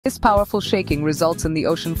This powerful shaking results in the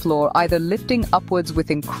ocean floor either lifting upwards with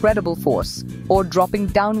incredible force or dropping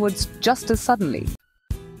downwards just as suddenly.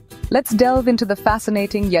 Let's delve into the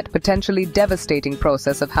fascinating yet potentially devastating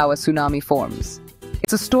process of how a tsunami forms.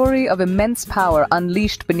 It's a story of immense power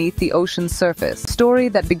unleashed beneath the ocean's surface, a story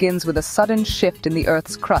that begins with a sudden shift in the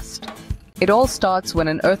Earth's crust. It all starts when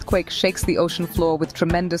an earthquake shakes the ocean floor with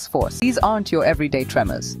tremendous force. These aren't your everyday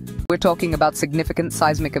tremors. We're talking about significant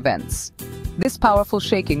seismic events. This powerful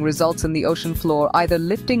shaking results in the ocean floor either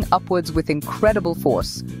lifting upwards with incredible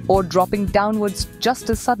force or dropping downwards just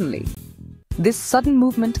as suddenly. This sudden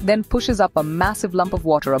movement then pushes up a massive lump of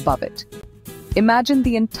water above it. Imagine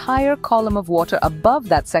the entire column of water above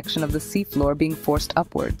that section of the seafloor being forced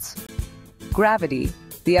upwards. Gravity,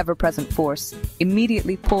 the ever-present force,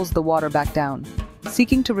 immediately pulls the water back down,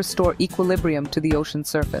 seeking to restore equilibrium to the ocean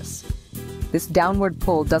surface. This downward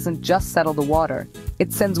pull doesn't just settle the water,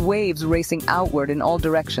 it sends waves racing outward in all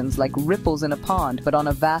directions like ripples in a pond, but on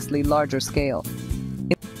a vastly larger scale.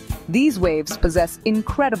 These waves possess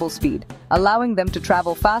incredible speed, allowing them to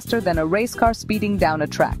travel faster than a race car speeding down a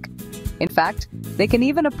track. In fact, they can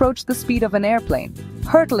even approach the speed of an airplane,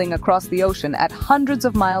 hurtling across the ocean at hundreds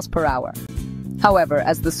of miles per hour. However,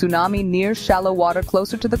 as the tsunami nears shallow water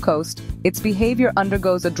closer to the coast, its behavior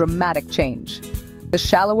undergoes a dramatic change. The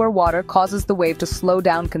shallower water causes the wave to slow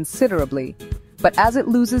down considerably, but as it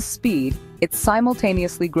loses speed, it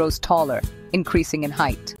simultaneously grows taller, increasing in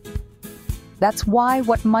height. That's why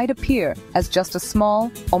what might appear as just a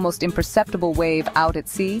small, almost imperceptible wave out at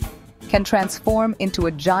sea can transform into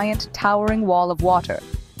a giant, towering wall of water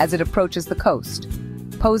as it approaches the coast,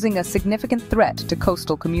 posing a significant threat to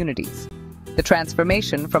coastal communities. The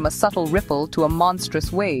transformation from a subtle ripple to a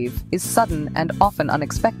monstrous wave is sudden and often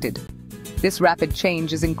unexpected. This rapid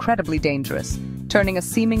change is incredibly dangerous, turning a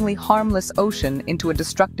seemingly harmless ocean into a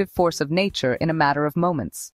destructive force of nature in a matter of moments.